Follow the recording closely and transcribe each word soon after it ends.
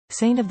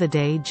Saint of the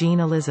Day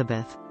Jeanne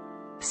Elizabeth.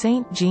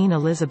 Saint Jeanne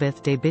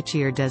Elizabeth de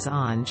Bichier des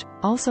Anges,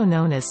 also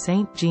known as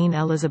Saint Jeanne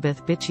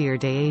Elizabeth Bichier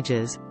des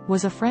Ages,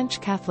 was a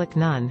French Catholic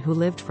nun who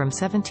lived from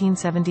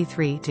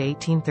 1773 to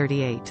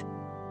 1838.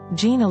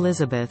 Jeanne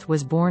Elizabeth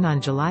was born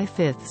on July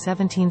 5,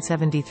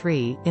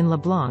 1773, in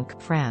Leblanc,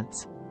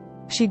 France.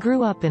 She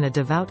grew up in a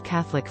devout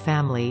Catholic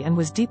family and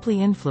was deeply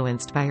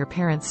influenced by her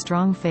parents'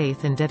 strong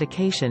faith and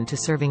dedication to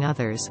serving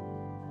others.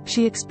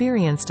 She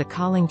experienced a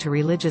calling to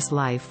religious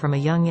life from a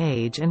young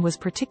age and was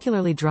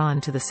particularly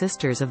drawn to the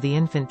Sisters of the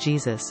Infant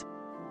Jesus.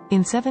 In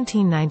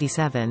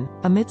 1797,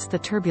 amidst the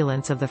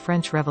turbulence of the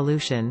French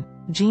Revolution,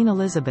 Jeanne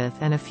Elizabeth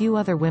and a few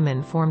other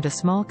women formed a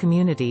small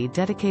community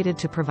dedicated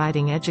to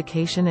providing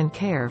education and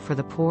care for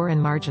the poor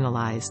and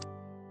marginalized.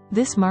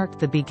 This marked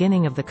the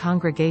beginning of the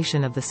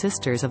Congregation of the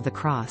Sisters of the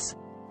Cross.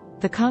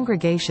 The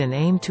congregation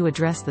aimed to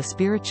address the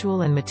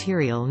spiritual and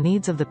material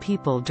needs of the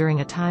people during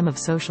a time of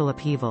social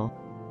upheaval.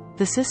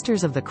 The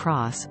Sisters of the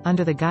Cross,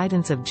 under the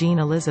guidance of Jeanne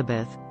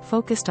Elizabeth,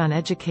 focused on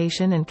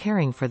education and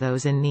caring for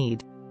those in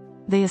need.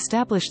 They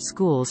established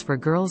schools for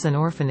girls and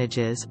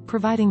orphanages,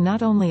 providing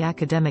not only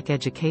academic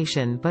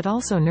education but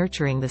also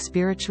nurturing the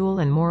spiritual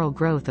and moral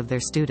growth of their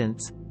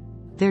students.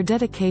 Their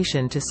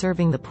dedication to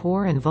serving the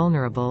poor and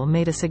vulnerable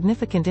made a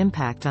significant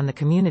impact on the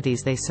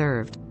communities they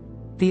served.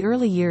 The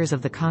early years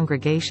of the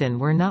congregation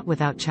were not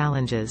without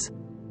challenges.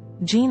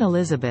 Jeanne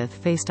Elizabeth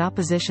faced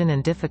opposition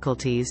and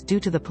difficulties due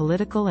to the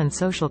political and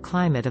social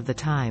climate of the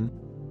time.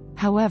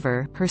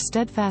 However, her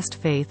steadfast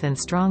faith and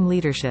strong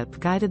leadership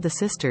guided the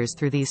sisters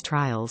through these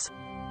trials.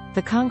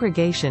 The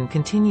congregation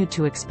continued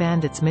to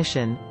expand its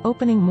mission,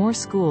 opening more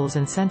schools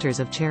and centers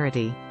of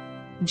charity.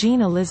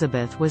 Jeanne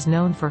Elizabeth was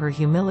known for her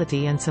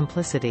humility and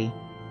simplicity.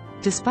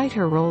 Despite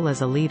her role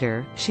as a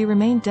leader, she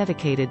remained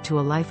dedicated to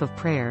a life of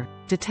prayer,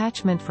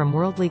 detachment from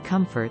worldly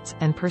comforts,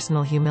 and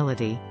personal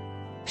humility.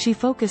 She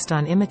focused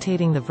on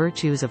imitating the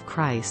virtues of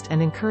Christ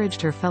and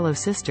encouraged her fellow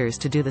sisters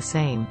to do the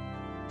same.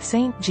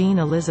 Saint Jeanne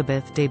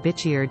Elizabeth de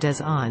Bichier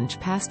des Anges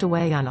passed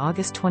away on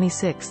August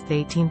 26,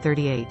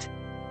 1838.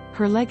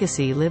 Her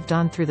legacy lived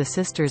on through the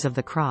Sisters of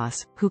the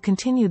Cross, who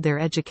continued their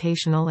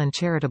educational and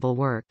charitable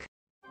work.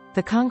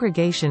 The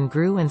congregation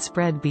grew and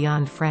spread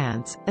beyond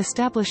France,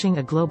 establishing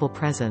a global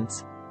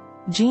presence.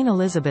 Jeanne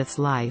Elizabeth's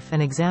life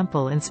and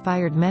example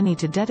inspired many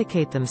to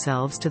dedicate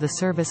themselves to the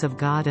service of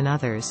God and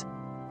others.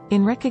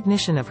 In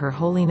recognition of her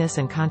holiness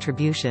and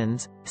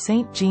contributions,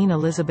 Saint Jeanne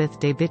Elizabeth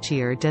de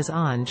Bichier des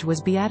Anges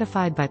was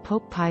beatified by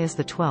Pope Pius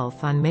XII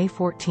on May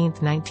 14,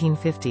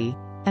 1950,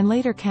 and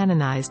later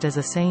canonized as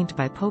a saint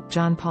by Pope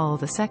John Paul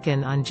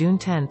II on June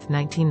 10,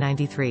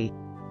 1993.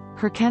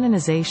 Her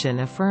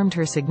canonization affirmed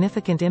her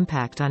significant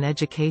impact on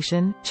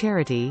education,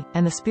 charity,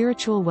 and the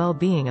spiritual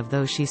well-being of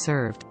those she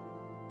served.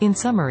 In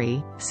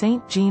summary,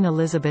 Saint Jeanne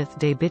Elizabeth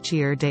de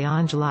Bichier des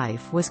Anges'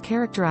 life was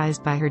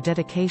characterized by her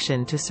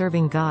dedication to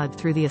serving God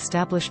through the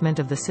establishment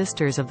of the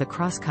Sisters of the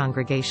Cross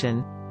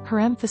congregation, her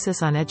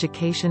emphasis on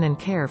education and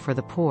care for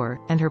the poor,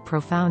 and her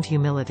profound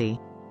humility.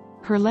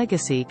 Her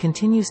legacy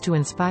continues to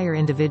inspire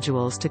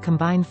individuals to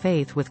combine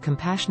faith with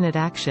compassionate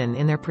action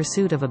in their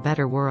pursuit of a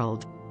better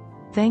world.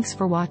 Thanks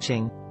for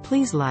watching.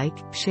 Please like,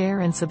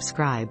 share and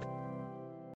subscribe.